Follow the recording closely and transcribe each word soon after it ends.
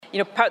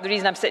part of the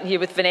reason I'm sitting here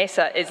with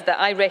Vanessa is that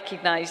I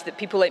recognise that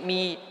people like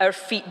me, our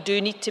feet do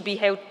need to be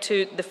held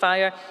to the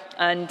fire,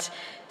 and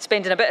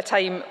spending a bit of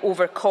time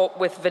over COP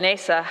with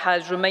Vanessa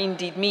has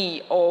reminded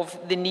me of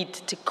the need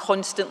to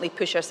constantly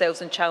push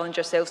ourselves and challenge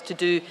ourselves to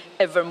do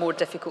ever more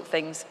difficult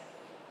things.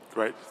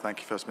 Great, thank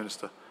you, First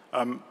Minister.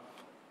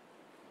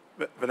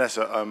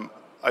 Vanessa,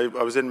 I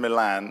was in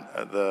Milan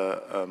at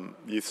the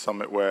Youth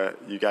Summit where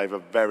you gave a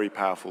very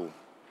powerful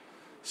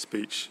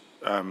speech,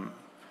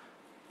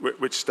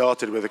 which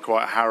started with a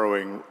quite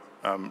harrowing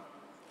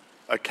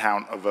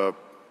account of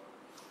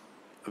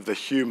the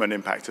human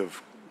impact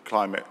of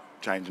climate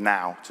change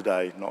now,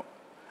 today, not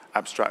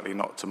abstractly,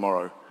 not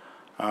tomorrow,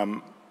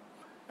 and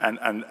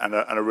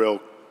a real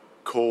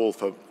call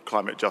for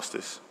climate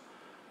justice.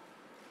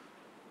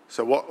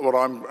 So what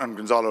I'm and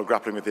Gonzalo are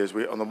grappling with is,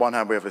 on the one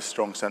hand, we have a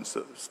strong sense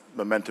that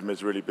momentum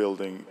is really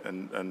building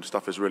and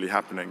stuff is really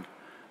happening,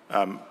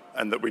 and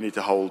that we need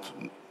to hold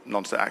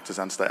non-state actors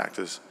and state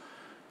actors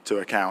to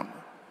account.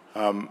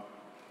 And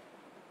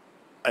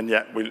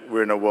yet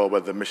we're in a world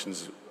where the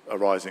emissions are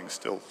rising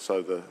still,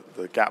 so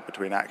the gap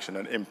between action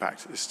and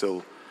impact is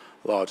still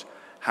large.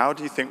 How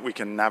do you think we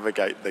can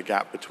navigate the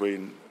gap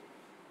between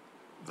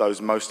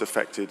those most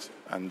affected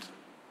and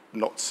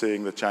not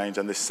seeing the change,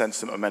 and this sense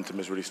that momentum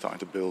is really starting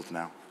to build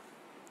now?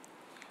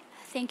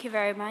 Thank you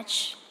very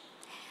much.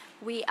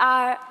 We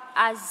are,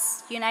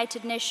 as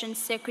United Nations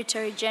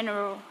Secretary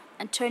General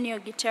Antonio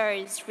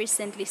Guterres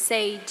recently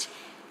said,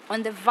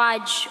 on the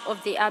verge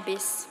of the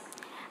abyss.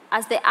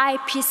 As the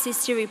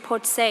IPCC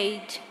report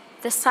said,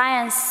 the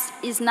science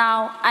is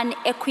now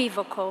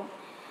unequivocal.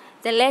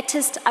 The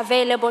latest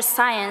available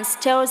science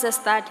tells us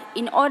that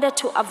in order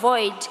to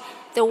avoid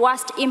the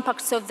worst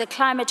impacts of the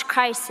climate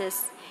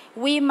crisis,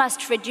 we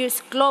must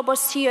reduce global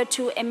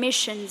CO2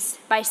 emissions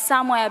by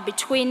somewhere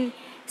between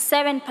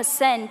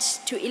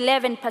 7% to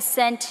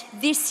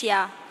 11% this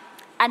year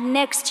and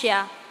next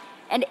year,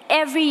 and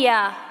every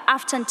year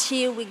after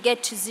until we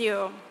get to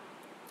zero.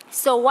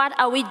 So what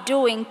are we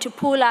doing to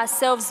pull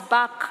ourselves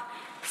back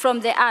from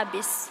the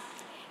abyss?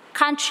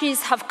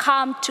 Countries have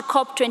come to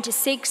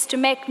COP26 to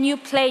make new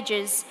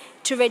pledges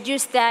to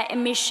reduce their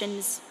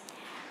emissions.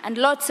 And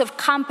lots of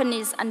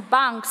companies and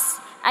banks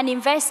and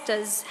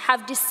investors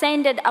have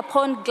descended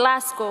upon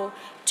Glasgow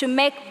to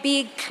make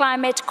big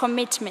climate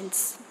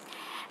commitments.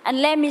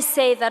 And let me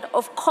say that,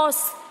 of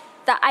course,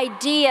 the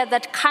idea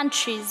that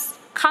countries,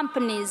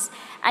 companies,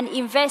 and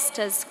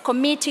investors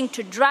committing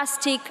to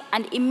drastic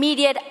and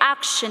immediate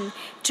action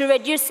to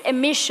reduce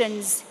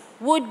emissions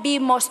would be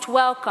most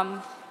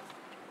welcome.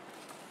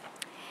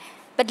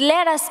 But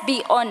let us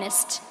be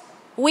honest,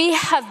 we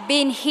have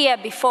been here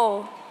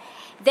before.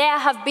 There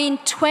have been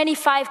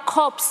 25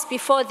 COPs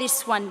before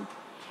this one.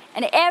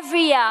 And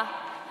every year,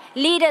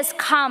 leaders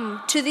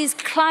come to these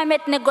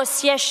climate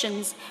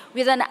negotiations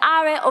with an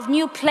array of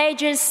new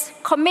pledges,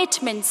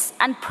 commitments,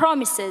 and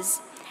promises.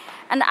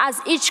 And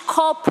as each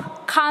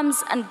COP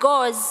comes and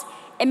goes,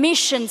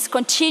 emissions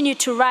continue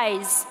to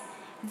rise.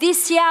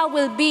 This year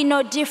will be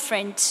no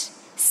different.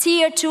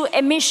 CO2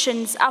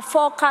 emissions are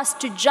forecast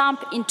to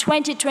jump in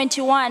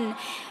 2021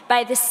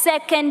 by the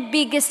second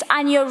biggest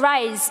annual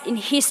rise in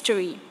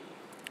history.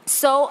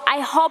 So I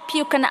hope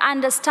you can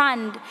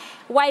understand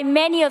why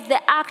many of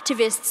the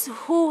activists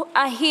who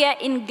are here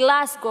in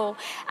Glasgow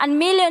and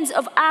millions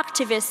of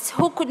activists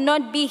who could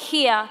not be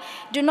here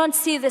do not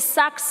see the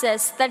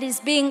success that is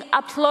being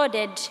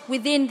applauded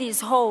within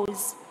these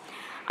halls.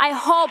 I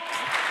hope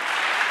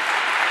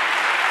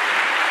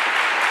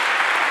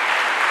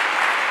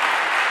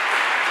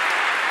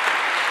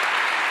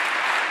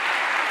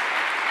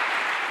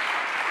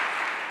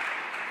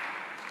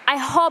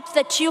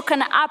that you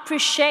can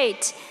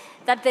appreciate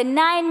that the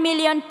 9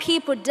 million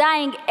people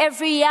dying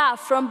every year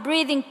from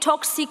breathing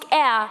toxic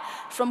air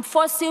from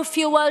fossil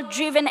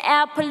fuel-driven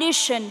air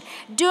pollution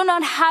do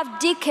not have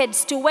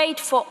decades to wait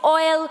for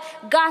oil,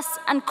 gas,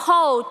 and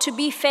coal to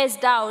be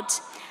phased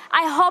out.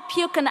 I hope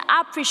you can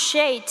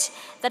appreciate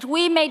that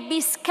we may be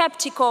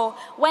skeptical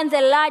when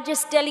the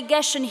largest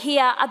delegation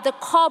here at the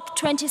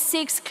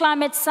COP26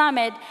 Climate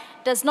Summit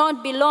does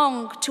not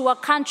belong to a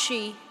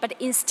country, but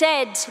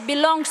instead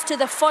belongs to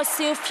the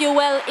fossil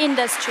fuel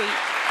industry.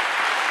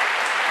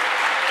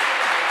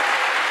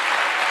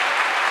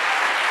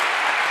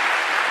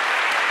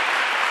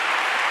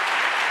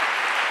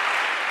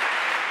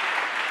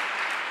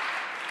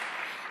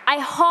 I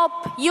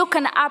hope you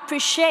can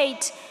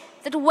appreciate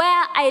that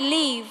where I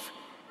live,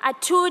 a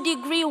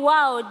 2-degree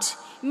world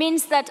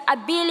means that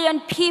 1 billion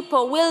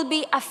people will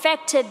be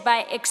affected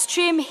by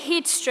extreme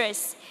heat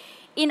stress.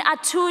 In a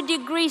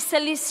 2-degree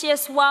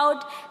Celsius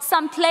world,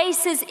 some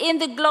places in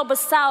the global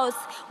south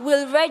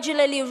will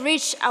regularly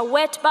reach a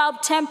wet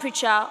bulb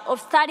temperature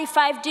of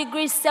 35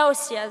 degrees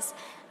Celsius.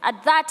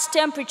 At that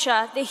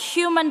temperature, the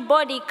human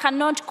body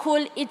cannot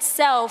cool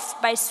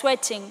itself by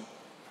sweating.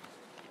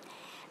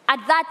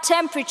 At that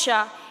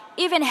temperature,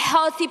 even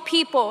healthy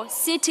people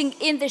sitting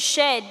in the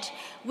shade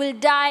will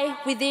die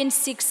within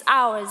 6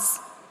 hours.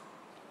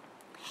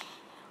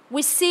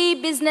 We see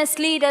business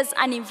leaders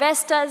and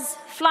investors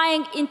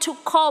flying into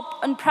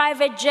COP on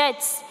private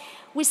jets.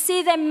 We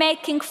see them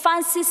making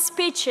fancy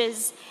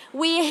speeches.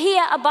 We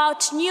hear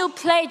about new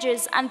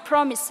pledges and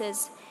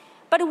promises.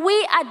 But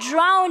we are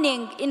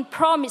drowning in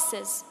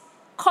promises.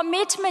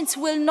 Commitments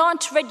will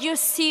not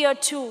reduce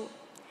CO2.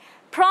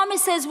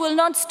 Promises will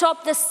not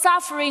stop the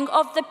suffering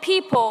of the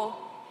people.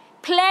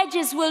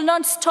 Pledges will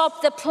not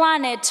stop the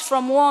planet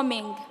from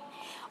warming.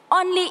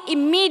 Only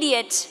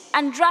immediate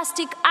and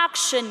drastic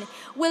action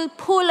will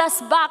pull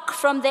us back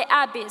from the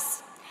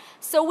abyss.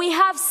 So we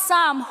have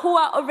some who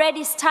are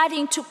already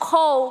starting to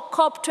call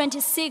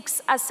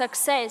COP26 a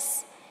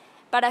success.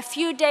 But a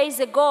few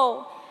days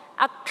ago,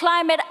 a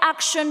climate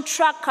action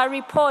tracker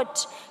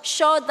report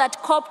showed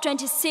that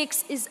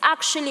COP26 is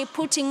actually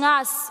putting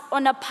us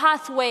on a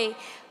pathway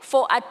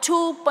for a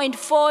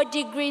 2.4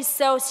 degrees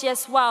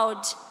Celsius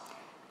world.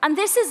 And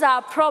this is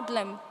our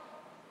problem.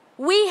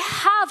 We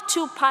have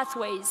two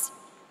pathways.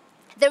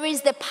 There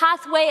is the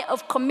pathway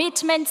of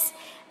commitments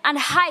and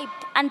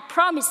hype and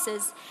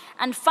promises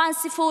and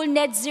fanciful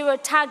net zero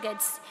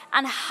targets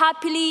and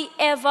happily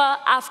ever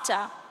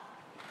after.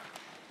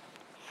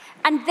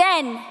 And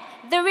then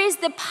there is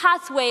the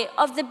pathway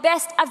of the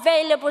best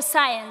available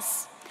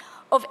science,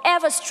 of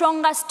ever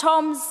stronger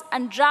storms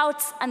and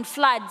droughts and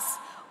floods,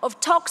 of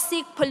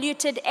toxic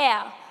polluted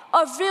air,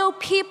 of real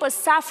people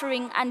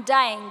suffering and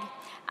dying.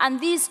 And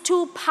these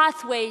two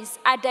pathways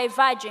are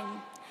diverging.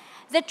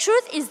 The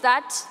truth is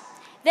that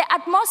the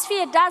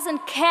atmosphere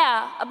doesn't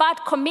care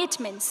about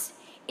commitments.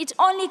 It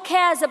only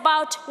cares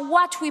about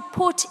what we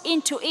put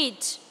into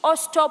it or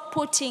stop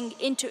putting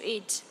into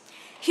it.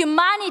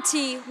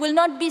 Humanity will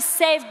not be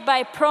saved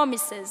by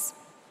promises.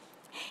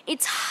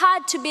 It's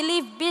hard to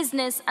believe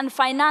business and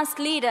finance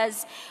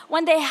leaders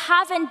when they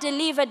haven't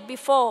delivered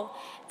before.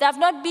 They have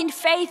not been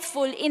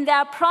faithful in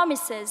their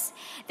promises.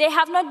 They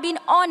have not been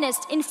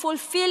honest in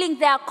fulfilling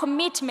their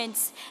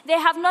commitments. They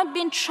have not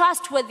been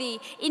trustworthy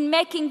in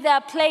making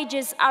their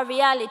pledges a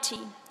reality.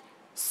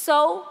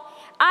 So,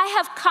 I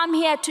have come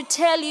here to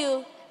tell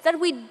you that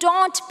we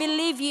don't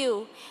believe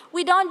you.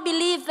 We don't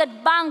believe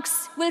that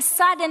banks will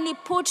suddenly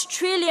put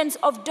trillions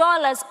of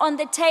dollars on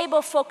the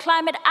table for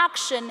climate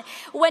action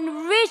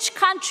when rich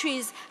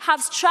countries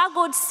have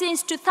struggled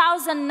since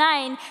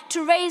 2009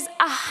 to raise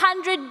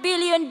 $100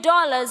 billion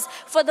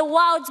for the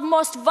world's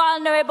most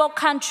vulnerable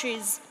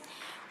countries.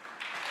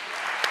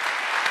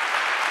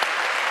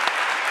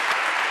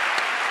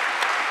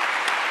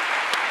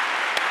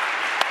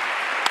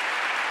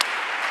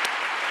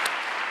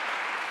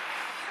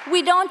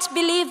 We don't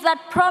believe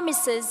that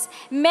promises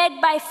made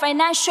by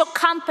financial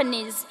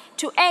companies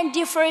to end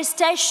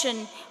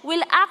deforestation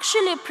will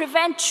actually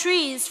prevent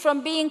trees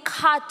from being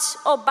cut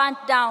or burnt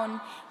down.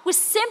 We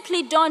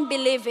simply don't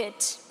believe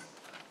it.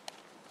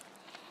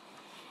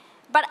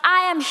 But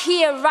I am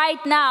here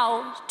right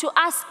now to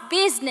ask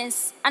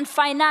business and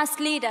finance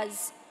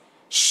leaders,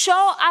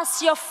 show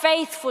us your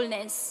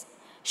faithfulness,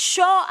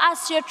 show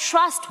us your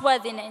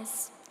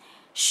trustworthiness,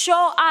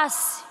 show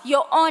us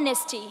your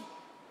honesty.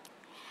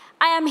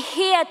 I am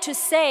here to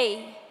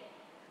say,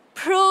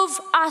 prove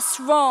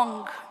us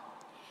wrong.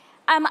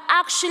 I'm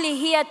actually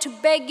here to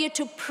beg you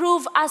to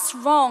prove us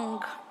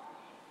wrong.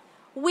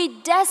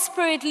 We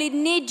desperately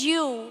need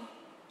you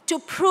to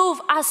prove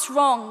us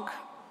wrong.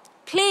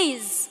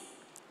 Please,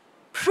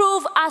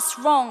 prove us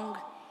wrong.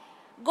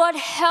 God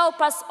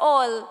help us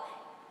all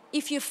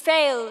if you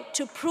fail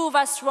to prove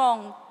us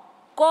wrong.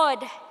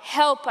 God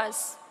help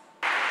us.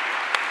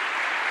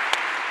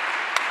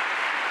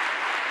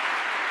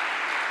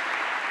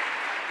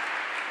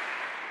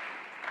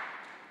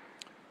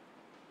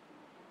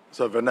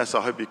 So Vanessa,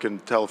 I hope you can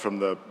tell from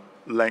the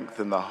length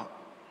and the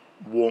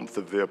warmth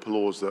of the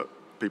applause that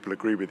people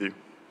agree with you.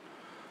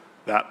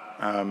 That,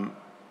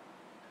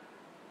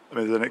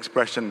 there's an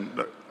expression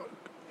that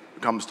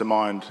comes to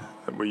mind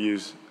that we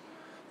use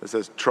that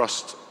says,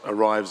 trust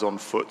arrives on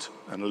foot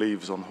and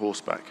leaves on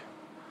horseback.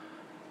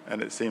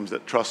 And it seems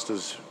that trust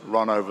has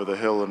run over the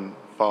hill and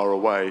far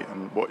away,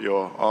 and what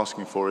you're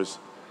asking for is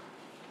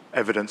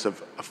evidence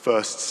of a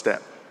first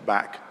step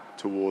back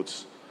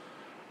towards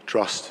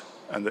trust,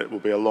 and that it will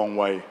be a long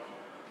way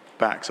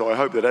back. So I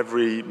hope that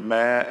every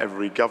mayor,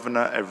 every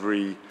governor,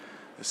 every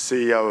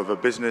CEO of a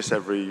business,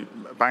 every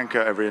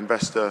banker, every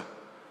investor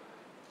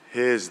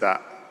hears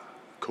that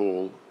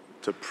call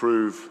to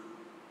prove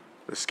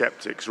the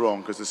skeptics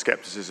wrong, because the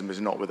skepticism is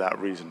not without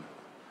reason.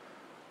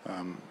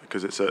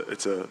 Because it's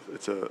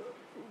a,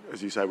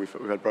 as you say, we've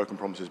had broken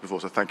promises before,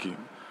 so thank you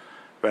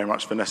very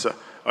much, Vanessa.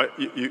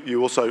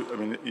 You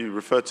also, you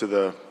referred to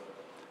the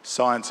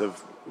science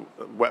of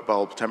wet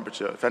bulb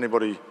temperature. If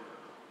anybody,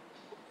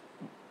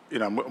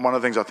 one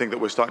of the things I think that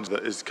we're starting to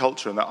do is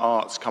culture and the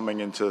arts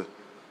coming into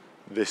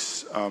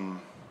this,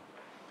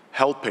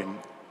 helping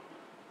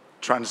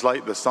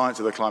translate the science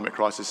of the climate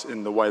crisis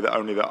in the way that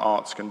only the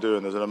arts can do.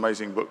 And there's an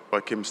amazing book by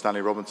Kim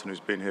Stanley Robinson,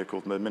 who's been here,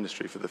 called The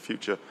Ministry for the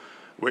Future,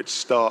 which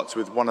starts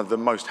with one of the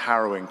most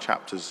harrowing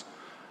chapters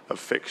of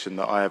fiction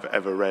that I have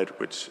ever read,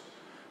 which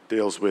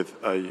deals with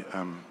a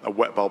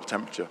wet bulb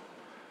temperature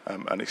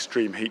an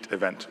extreme heat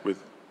event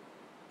with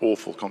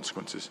awful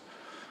consequences.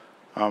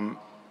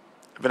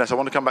 Vanessa, I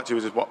want to come back to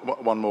you with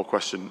one more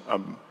question.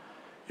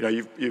 You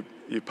know,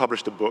 you've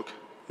published a book.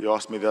 You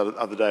asked me the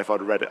other day if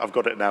I'd read it. I've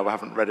got it now. I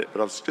haven't read it,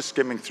 but I was just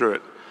skimming through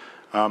it.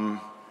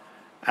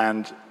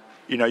 And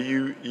you know,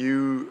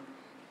 you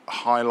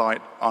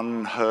highlight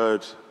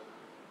unheard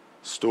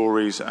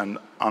stories and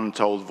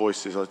untold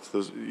voices.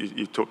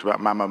 You talked about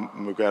Mama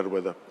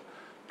Mugerwe, the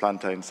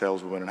plantain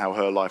saleswoman, and how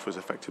her life was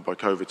affected by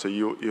COVID. So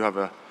you have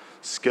a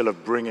skill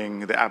of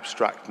bringing the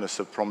abstractness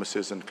of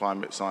promises and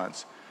climate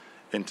science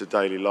into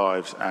daily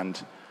lives.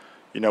 And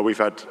you know, we've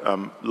had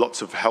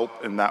lots of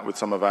help in that with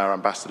some of our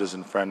ambassadors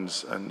and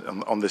friends.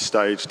 And on this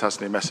stage,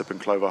 Tasneem Messop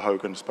and Clover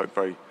Hogan spoke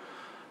very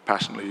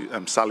passionately.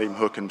 Salim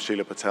Hook and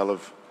Sheila Patel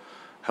have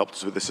helped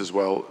us with this as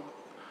well,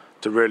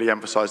 to really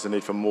emphasize the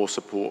need for more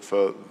support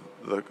for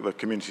the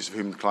communities for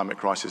whom the climate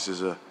crisis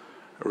is a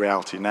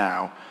reality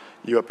now.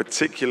 You are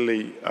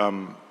particularly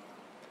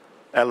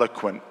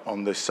eloquent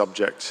on this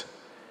subject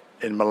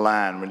in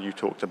Milan when you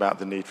talked about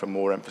the need for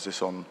more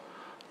emphasis on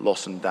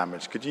loss and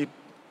damage. Could you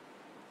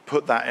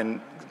put that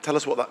in, tell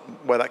us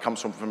where that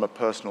comes from a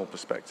personal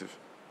perspective?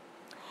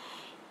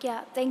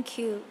 Yeah, thank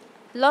you.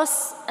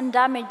 Loss and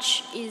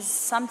damage is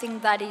something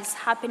that is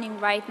happening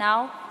right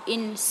now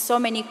in so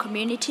many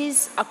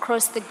communities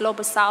across the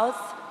global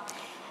south.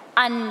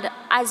 And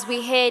as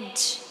we head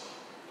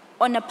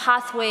on a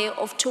pathway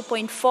of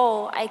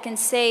 2.4, I can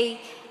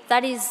say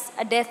that is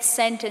a death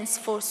sentence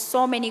for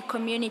so many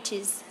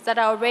communities that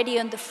are already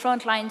on the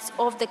front lines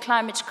of the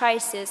climate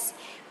crisis,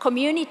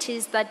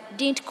 communities that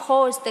didn't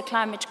cause the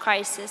climate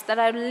crisis, that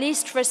are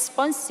least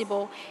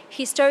responsible.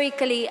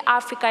 Historically,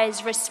 Africa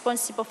is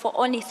responsible for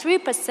only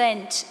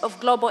 3% of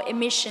global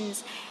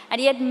emissions,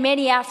 and yet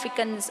many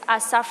Africans are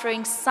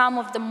suffering some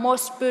of the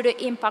most brutal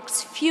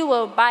impacts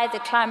fueled by the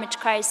climate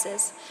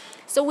crisis.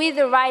 So with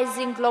the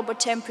rising global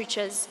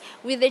temperatures,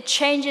 with the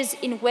changes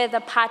in weather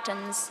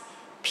patterns,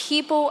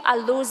 people are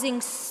losing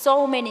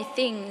so many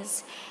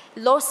things.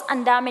 Loss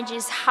and damage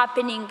is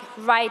happening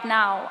right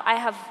now. I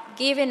have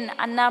given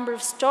a number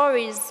of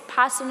stories,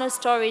 personal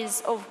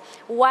stories of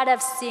what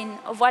I've seen,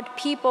 of what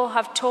people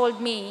have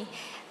told me.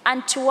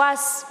 And to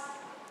us,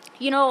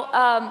 you know,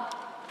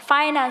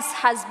 finance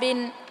has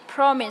been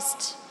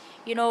promised,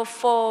 you know,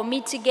 for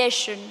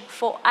mitigation,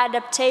 for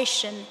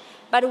adaptation,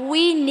 but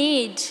we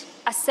need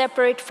a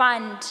separate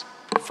fund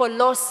for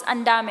loss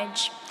and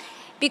damage,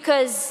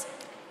 because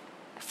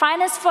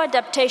finance for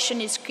adaptation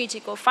is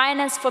critical,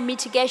 finance for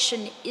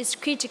mitigation is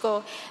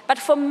critical, but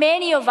for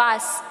many of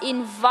us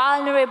in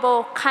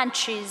vulnerable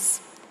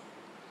countries,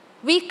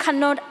 we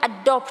cannot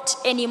adapt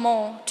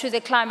anymore to the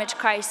climate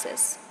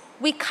crisis.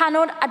 We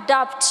cannot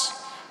adapt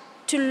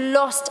to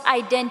lost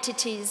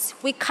identities.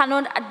 We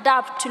cannot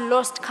adapt to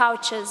lost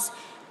cultures.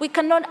 We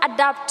cannot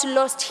adapt to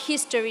lost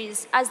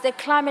histories as the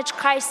climate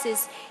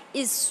crisis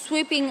is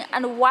sweeping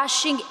and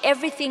washing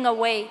everything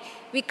away.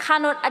 We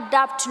cannot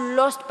adapt to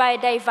lost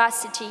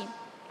biodiversity,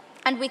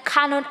 and we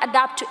cannot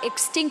adapt to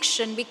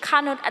extinction. We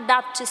cannot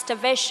adapt to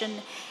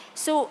starvation.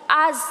 So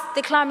as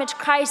the climate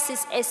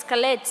crisis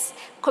escalates,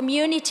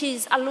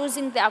 communities are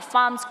losing their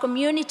farms,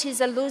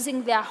 communities are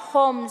losing their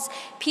homes,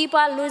 people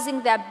are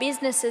losing their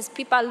businesses,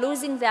 people are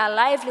losing their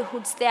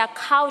livelihoods, their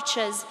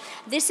cultures.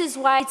 This is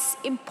why it's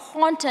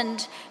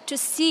important to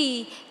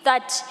see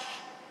that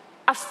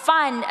a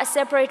fund, a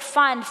separate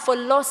fund for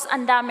loss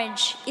and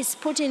damage is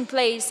put in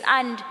place,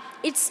 and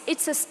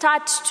it's a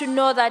start to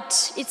know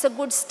that, it's a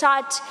good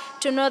start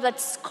to know that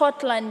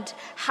Scotland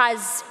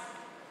has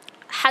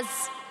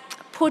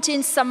put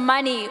in some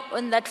money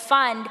on that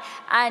fund,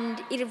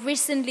 and it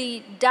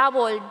recently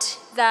doubled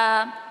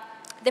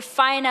the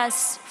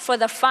finance for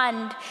the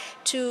fund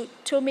to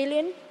 2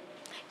 million.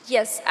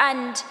 Yes,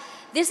 and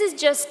this is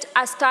just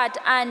a start,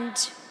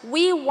 and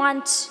we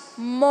want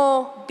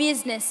more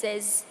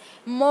businesses,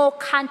 more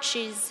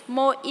countries,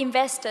 more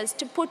investors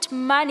to put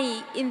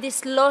money in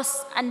this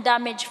loss and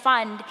damage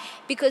fund,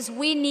 because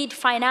we need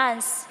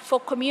finance for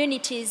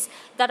communities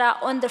that are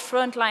on the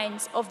front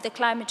lines of the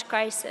climate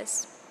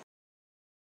crisis.